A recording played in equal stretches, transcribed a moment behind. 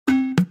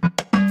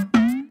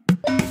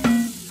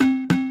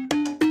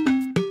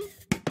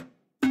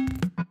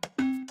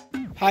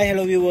Hi,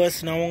 hello viewers.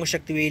 நான் உங்க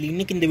Sakthivel.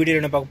 இன்னைக்கு இந்த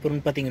வீடியோல என்ன பார்க்க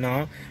போறோம்னு பாத்தீங்கன்னா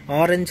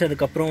ஆரஞ்சு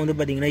அதுக்கு அப்புறம் வந்து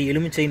பாத்தீங்கன்னா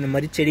எலுமிச்சை இந்த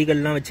மாதிரி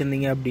செடிகள்லாம்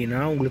வச்சிருந்தீங்க அப்படினா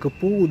உங்களுக்கு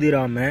பூ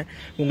உதிராம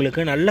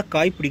உங்களுக்கு நல்ல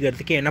காய்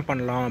பிடிக்கிறதுக்கு என்ன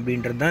பண்ணலாம்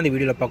அப்படின்றது தான் இந்த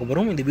வீடியோல பார்க்க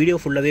போறோம். இந்த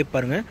வீடியோ ஃபுல்லாவே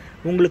பாருங்க.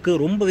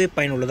 உங்களுக்கு ரொம்பவே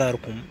பயனுள்ளதா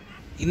இருக்கும்.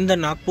 இந்த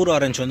நாக்பூர்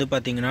ஆரஞ்சு வந்து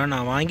பாத்தீங்கன்னா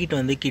நான் வாங்கிட்டு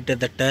வந்து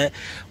கிட்டத்தட்ட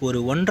ஒரு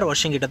 1.5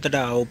 வருஷம் கிட்டத்தட்ட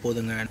ஆக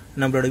போகுதுங்க.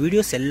 நம்மளோட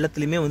வீடியோஸ்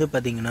எல்லாத்துலயுமே வந்து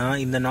பாத்தீங்கன்னா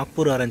இந்த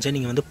நாக்பூர் ஆரஞ்சை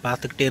நீங்க வந்து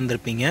பார்த்துக்கிட்டே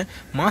இருந்திருப்பீங்க.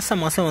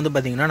 மாசம் வந்து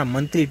பாத்தீங்கன்னா நான்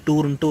மந்த்லி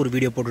டூர்ன்ட்டு ஒரு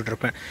வீடியோ போட்டுட்டு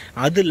இருப்பேன்.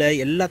 அதுல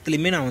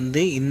எல்லாத்துலயுமே நான்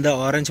வந்து இந்த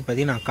ஆரஞ்சு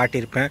பத்தி நான்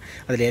காட்டியிருப்பேன்.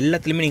 அதுல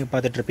எல்லாத்துலயுமே நீங்க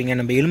பார்த்துட்டு இருப்பீங்க.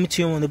 நம்ம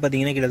எலுமிச்சையும் வந்து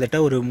பாத்தீங்கன்னா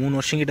கிட்டத்தட்ட ஒரு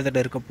 3 வருஷம்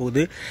கிட்டத்தட்ட இருக்க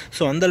போகுது.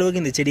 ஸோ அந்த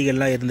அளவுக்கு இந்த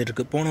செடிகள்லாம்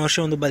இருந்துருக்கு. போன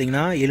வருஷம் வந்து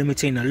பாத்தீங்கன்னா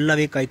எலுமிச்சை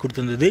நல்லாவே காய்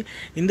கொடுத்துருந்தது.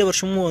 இந்த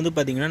வருஷமும் வந்து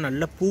பாத்தீங்கன்னா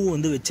நல்ல பூ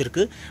வந்து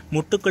வச்சிருக்கு.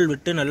 முட்டுக்கள்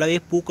விட்டு நல்லாவே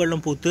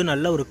பூக்களும் பூத்து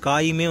நல்ல ஒரு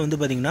காயுமே வந்து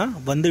பாத்தீங்கன்னா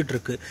வந்துட்டு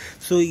இருக்கு.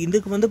 ஸோ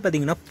இதுக்கு வந்து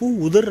பாத்தீங்கன்னா பூ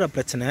உதிர்ற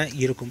பிரச்சனை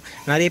இருக்கும்.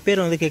 நிறைய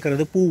பேர் வந்து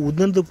கேட்கறது பூ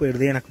உதிர்ந்து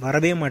போயிடுது, எனக்கு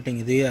வரவே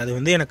மாட்டேங்குது, அது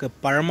வந்து எனக்கு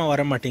பழமா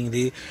வர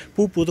மாட்டேங்குது,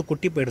 பூ பூத்து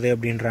கொட்டி போயிடுது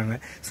அப்படின்றாங்க.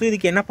 ஸோ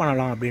இதுக்கு என்ன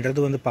பண்ணலாம்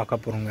அப்படின்றது வந்து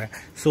பார்க்க போறோங்க.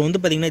 ஸோ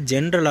வந்து பாத்தீங்கன்னா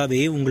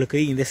ஜென்ரலாவே உங்களுக்கு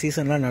இந்த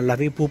சீசன்ல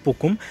நல்லாவே பூ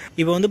பூக்கும்.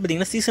 இப்போ வந்து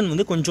பாத்தீங்கன்னா சீசன்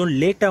வந்து கொஞ்சம்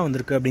லேட்டா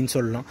வந்திருக்கு அப்படின்னு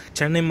சொல்லலாம்.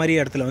 சென்னை மாதிரி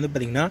இடத்துல வந்து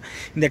பாத்தீங்கன்னா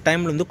இந்த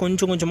டைம்ல வந்து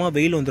கொஞ்சமா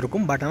வெயில்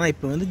வந்திருக்கும். பட் ஆனால்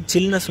இப்போ வந்து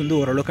சில்னஸ் வந்து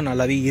ஓரளவுக்கு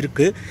நல்லாவே இருக்கு.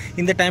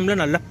 இந்த டைம்ல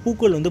நல்ல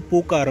பூக்கள் வந்து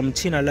பூக்க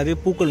ஆரம்பிச்சு நல்லாவே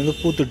பூக்கள் வந்து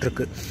பூத்துட்டு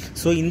இருக்கு.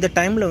 ஸோ இந்த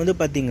டைம்ல வந்து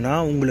பாத்தீங்கன்னா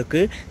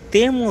உங்களுக்கு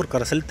தேமோர்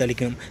கரைசல்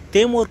தெளிக்கணும்.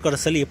 தேமோர்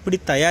கரைசல் எப்படி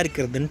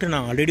தயாரிக்கிறதுன்ட்டு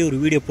நான் ஆல்ரெடி ஒரு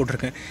வீடியோ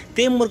போட்டிருக்கேன்.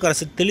 தேமோர்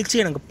கரைசல்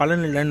தெளித்து எனக்கு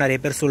பலன் இல்லைன்னு நிறைய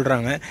பேர்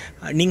சொல்கிறாங்க.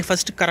 நீங்கள்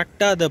ஃபஸ்ட்டு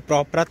கரெக்டாக அதை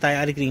ப்ராப்பராக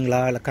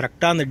தயாரிக்கிறீங்களா இல்லை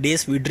கரெக்டாக அந்த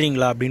டேஸ்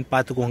விடுறீங்களா அப்படின்னு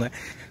பார்த்துக்கோங்க.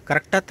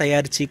 கரெக்டாக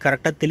தயாரித்து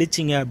கரெக்டாக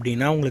தெளிச்சிங்க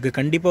அப்படின்னா உங்களுக்கு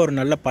கண்டிப்பாக ஒரு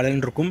நல்ல பலன்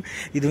இருக்கும்.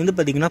 இது வந்து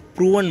பார்த்திங்கன்னா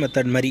ப்ரூவன்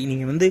மெத்தட் மாதிரி.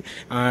 நீங்கள் வந்து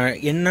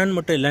என்னன்னு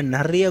மட்டும் இல்லை,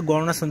 நிறைய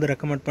கவர்னர்ஸ் வந்து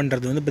ரெக்கமெண்ட்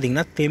பண்ணுறது வந்து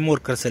பார்த்திங்கன்னா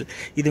தேமோர் கரைசல்.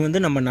 இது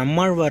வந்து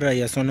நம்மாழ்வார்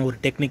சொன்ன ஒரு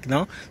டெக்னிக்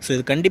தான். ஸோ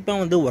இது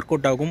கண்டிப்பாக வந்து ஒர்க்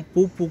அவுட் ஆகும்.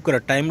 பூ பூக்கிற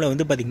டைமில்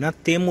வந்து பார்த்திங்கன்னா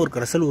தேமோர்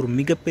கரைசல் ஒரு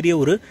மிகப்பெரிய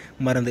ஒரு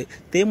மருந்து.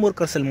 தேமோர்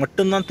கரைசல்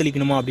மட்டும்தான்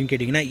தெளிக்கணுமா அப்படின்னு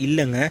கேட்டிங்கன்னா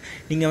இல்லைங்க.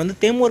 நீங்கள் வந்து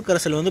தேமோர்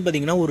கரைசல் வந்து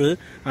பார்த்திங்கன்னா ஒரு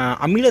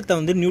அமிலத்தை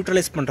வந்து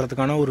நியூட்ரலைஸ்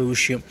பண்ணுறதுக்கான ஒரு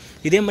விஷயம்.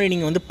 இதே மாதிரி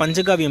நீங்கள் வந்து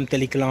பஞ்சகாவியம்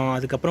தெளிக்கலாம்.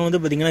 அதுக்கப்புறம் வந்து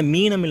பார்த்தீங்கன்னா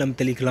மீன் அமிலம்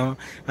தெளிக்கலாம்.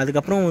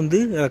 அதுக்கப்புறம் வந்து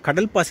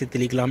கடல் பாசி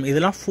தெளிக்கலாம்.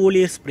 இதெல்லாம்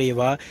ஃபோலியர்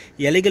ஸ்ப்ரேவா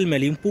இலைகள்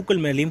மேலேயும்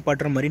பூக்கள் மேலேயும்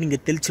படுற மாதிரி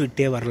நீங்கள் தெளிச்சு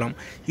விட்டே வரலாம்.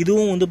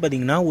 இதுவும் வந்து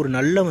பார்த்தீங்கன்னா ஒரு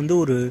நல்ல வந்து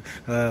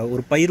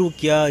ஒரு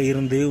பயிரூக்கியாக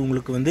இருந்து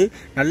உங்களுக்கு வந்து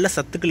நல்ல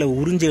சத்துக்களை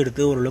உறிஞ்சி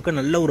எடுத்து ஓரளவுக்கு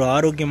நல்ல ஒரு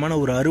ஆரோக்கியமான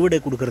ஒரு அறுவடை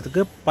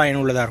கொடுக்கறதுக்கு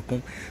பயனுள்ளதாக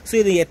இருக்கும். ஸோ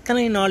இது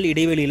எத்தனை நாள்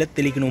இடைவெளியில்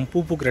தெளிக்கணும்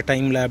பூ பூக்கிற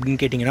டைமில்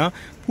அப்படின்னு கேட்டிங்கன்னா,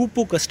 பூ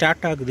பூக்க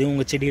ஸ்டார்ட் ஆகுது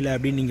உங்கள் செடியில்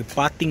அப்படின்னு நீங்கள்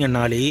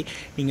பார்த்தீங்கன்னாலே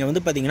நீங்கள்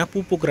வந்து பார்த்தீங்கன்னா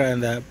பூ பூக்கிற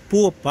அந்த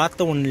பூவை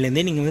பார்த்த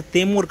ஒன்றுலேருந்தே நீங்கள் வந்து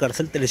தேமோர்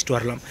கரைசல் தெளிச்சிட்டு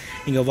வரலாம்.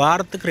 நீங்கள்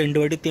வாரத்துக்கு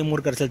 2 வாட்டி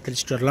தேமோர் கரைசல்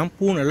தெளிச்சிட்டு வரலாம்.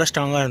 பூ நல்லா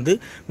ஸ்ட்ராங்காக இருந்து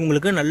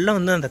உங்களுக்கு நல்லா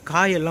வந்து அந்த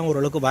காயெல்லாம்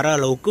ஓரளவுக்கு வர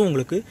அளவுக்கு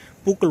உங்களுக்கு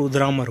பூக்கள்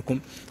உதிராமல்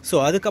இருக்கும். ஸோ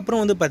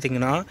அதுக்கப்புறம் வந்து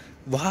பார்த்திங்கன்னா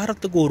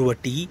வாரத்துக்கு ஒரு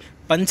வாட்டி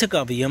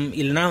பஞ்சகாவியம்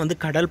இல்லைனா வந்து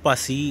கடல்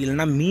பாசி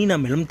இல்லைனா மீன்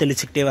அமிலம்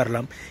தெளிச்சுக்கிட்டே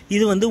வரலாம்.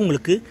 இது வந்து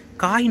உங்களுக்கு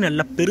காய்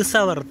நல்லா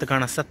பெருசாக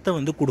வர்றதுக்கான சத்தை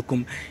வந்து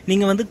கொடுக்கும்.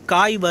 நீங்கள் வந்து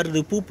காய் வருது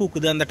பூ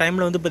பூக்குது அந்த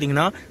டைமில் வந்து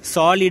பார்த்திங்கன்னா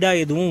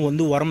சாலிடாக எதுவும்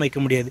வந்து உரம் வைக்க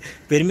முடியாது.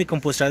 வெர்மி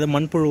கம்போஸ்ட், அதாவது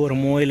மண்புழு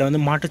உரமோ இல்லை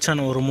வந்து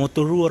மாட்டுச்சாணம் உரமோ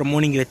தொழு உரமோ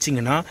நீங்கள்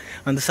வச்சிங்கன்னா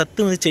அந்த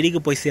சத்து வந்து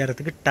செடிக்கு போய்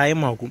சேர்கிறதுக்கு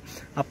டைம் ஆகும்.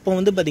 அப்போ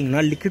வந்து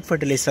பார்த்திங்கன்னா லிக்விட்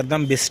ஃபர்டிலைசர்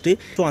தான் பெஸ்ட்டு.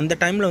 ஸோ அந்த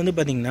டைமில் வந்து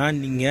பார்த்திங்கன்னா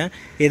நீங்கள்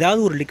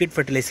ஏதாவது ஒரு லிக்விட்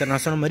ஃபர்டிலைசர்,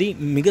 நான் சொன்ன மாதிரி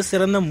மிக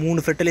சிறந்த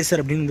 3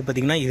 ஃபர்டிலைசர் அப்படின்னு வந்து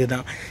பார்த்திங்கன்னா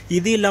இதுதான்.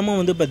 இது இல்லாமல்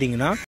வந்து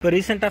பார்த்தீங்கன்னா இப்போ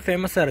ரீசெண்டாக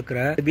ஃபேமஸாக இருக்கிற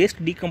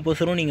வேஸ்ட்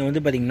டீகம்போசரும் நீங்கள்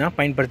வந்து பார்த்தீங்கன்னா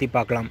பயன்படுத்தி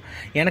பார்க்கலாம்.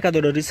 எனக்கு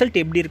அதோட ரிசல்ட்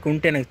எப்படி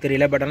இருக்குன்ட்டு எனக்கு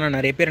தெரியல. பட் ஆனால்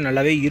நிறைய பேர்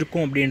நல்லாவே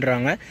இருக்கும்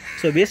அப்படின்றாங்க.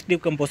 ஸோ வேஸ்ட்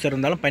டீகம்போசர்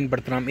இருந்தாலும்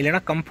பயன்படுத்தலாம்.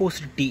 இல்லைனா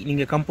கம்போஸ்ட் டீ,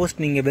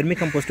 நீங்கள் வெர்மி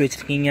கம்போஸ்ட்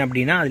வச்சுருக்கீங்க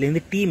அப்படின்னா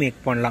அதுலேருந்து டீ மேக்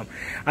பண்ணலாம்.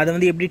 அதை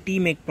வந்து எப்படி டீ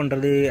மேக்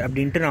பண்ணுறது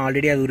அப்படின்ட்டு நான்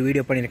ஆல்ரெடி அது ஒரு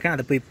வீடியோ பண்ணியிருக்கேன்,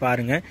 அதை போய்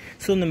பாருங்கள்.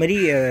 ஸோ இந்த மாதிரி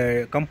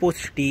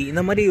கம்போஸ்ட் டீ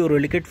இந்த மாதிரி ஒரு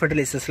லிக்விட்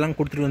ஃபர்டிலைசர்ஸ்லாம்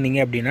கொடுத்துட்டு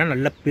வந்தீங்க அப்படின்னா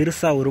நல்லா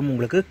பெருசாக வரும்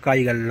உங்களுக்கு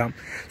காய்கள்லாம்.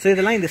 ஸோ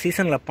இதெல்லாம் இந்த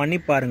சீசனில் பண்ணி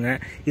பாருங்கள்.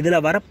 இதில்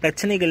வர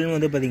பிரச்சனைகள்னு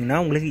வந்து பார்த்திங்கன்னா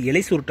உங்களுக்கு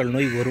இலை சுருட்டல்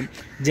நோய் வரும்.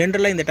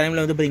 ஜென்ரலாக இந்த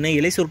டைமில் வந்து பார்த்திங்கன்னா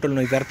இலை சுருட்டல்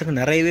நோய் வரத்துக்கு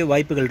நிறையவே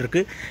வாய்ப்புகள்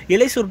இருக்குது.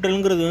 இலை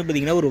சுருட்டல்ங்கிறது வந்து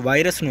பார்த்திங்கன்னா ஒரு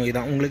வைரஸ் நோய்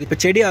தான். உங்களுக்கு இப்போ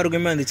செடி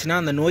ஆரோக்கியமாக இருந்துச்சுன்னா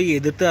அந்த நோயை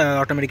எதிர்த்து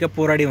ஆட்டோமேட்டிக்காக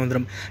போராடி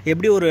வந்துடும்.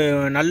 எப்படி ஒரு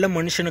நல்ல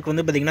மனுஷனுக்கு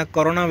வந்து பார்த்திங்கன்னா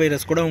கொரோனா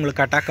வைரஸ் கூட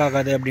உங்களுக்கு அட்டாக்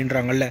ஆகாது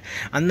அப்படின்றாங்கல்ல,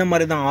 அந்த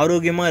மாதிரி தான்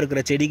ஆரோக்கியமாக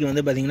இருக்கிற செடிக்கு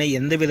வந்து பார்த்திங்கன்னா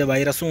எந்தவித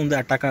வைரஸும் வந்து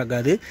அட்டாக்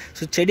ஆகாது.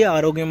 ஸோ செடி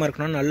ஆரோக்கியமாக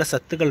இருக்கணும், நல்ல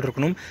சத்துக்கள்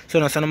இருக்கணும்.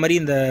 ஸோ நான் சொன்ன மாதிரி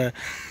இந்த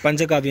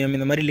பஞ்சகாவியம்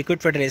இந்த மாதிரி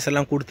லிக்விட்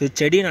ஃபர்டிலைசர்லாம் கொடுத்து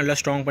செடியை நல்லா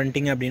ஸ்ட்ராங்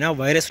பண்ணிட்டீங்க அப்படின்னா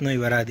வைரஸ்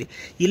நோய் வராது.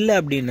 இல்லை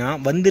அப்படின்னா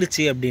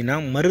வந்துருச்சு அப்படின்னா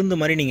மருந்து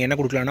மாதிரி நீங்கள் என்ன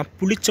கொடுக்கலாம்னா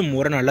புளிச்ச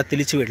மோரை நல்லா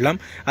தெளித்து விடலாம்.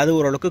 அது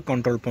ஓரளவுக்கு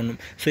கண்ட்ரோல் பண்ணும்.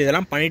 ஸோ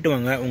இதெல்லாம் பண்ணிட்டு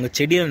வாங்க. உங்கள்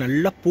செடியில்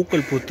நல்லா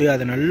பூக்கள் பூத்து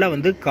அது நல்லா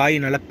வந்து காய்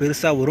நல்லா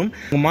பெருசாக வரும்.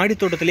 உங்கள் மாடி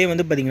தோட்டத்திலே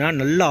வந்து பார்த்திங்கன்னா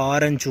நல்லா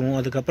ஆரஞ்சும்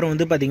அதுக்கப்புறம்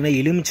வந்து பார்த்திங்கன்னா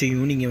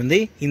எலுமிச்சையும் நீங்கள் வந்து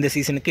இந்த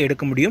சீசனுக்கு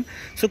எடுக்க முடியும்.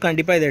 ஸோ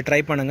கண்டிப்பாக இதை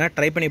ட்ரை பண்ணுங்கள்.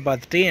 ட்ரை பண்ணி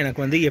பார்த்துட்டு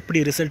எனக்கு வந்து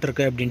எப்படி ரிசல்ட்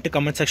இருக்குது அப்படின்ட்டு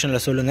கமெண்ட்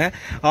செக்ஷனில் சொல்லுங்கள்.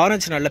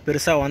 ஆரஞ்சு நல்லா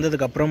பெருசாக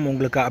வந்ததுக்கப்புறம்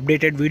உங்களுக்கு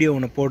அப்டேட்டட் வீடியோ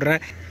ஒன்று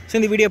போடுறேன். ஸோ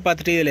இந்த வீடியோ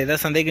பார்த்துட்டு இதில்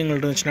ஏதாவது சந்தேகங்கள்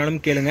இருந்துச்சுனாலும்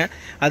கேளுங்க.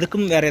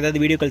 அதுக்கும் வேறு ஏதாவது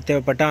வீடியோக்கள்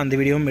தேவைப்பட்டால் அந்த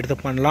வீடியோவும் எடுத்து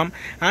பண்ணலாம்.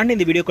 அண்ட்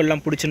இந்த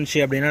வீடியோக்கள்லாம் பிடிச்சிருந்துச்சு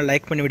அப்படின்னா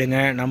லைக் பண்ணி விடுங்க.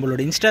 பண்ணுங்கள்.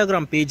 நம்மளோட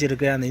இன்ஸ்டாகிராம் பேஜ்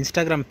இருக்குது, அந்த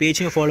இன்ஸ்டாகிராம்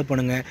பேஜையும் ஃபாலோ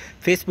பண்ணுங்கள்.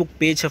 ஃபேஸ்புக்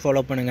பேஜை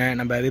ஃபாலோ பண்ணுங்கள்.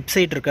 நம்ம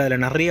வெப்சைட் இருக்குது,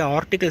 அதில் நிறைய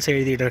ஆர்டிகல்ஸ்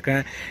எழுதிட்டு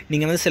இருக்கேன்.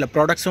 நீங்கள் வந்து சில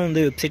ப்ராடக்ட்ஸும்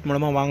வந்து வெப்சைட்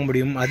மூலமாக வாங்க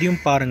முடியும்,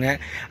 அதையும் பாருங்கள்.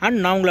 அண்ட்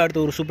நான் உங்களை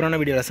அடுத்த ஒரு சூப்பரான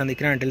வீடியோவில்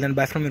சந்திக்கிறேன். Until then,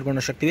 bye from your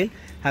corner, Sakthivel.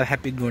 Have a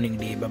happy growing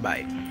day. Bye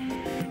bye.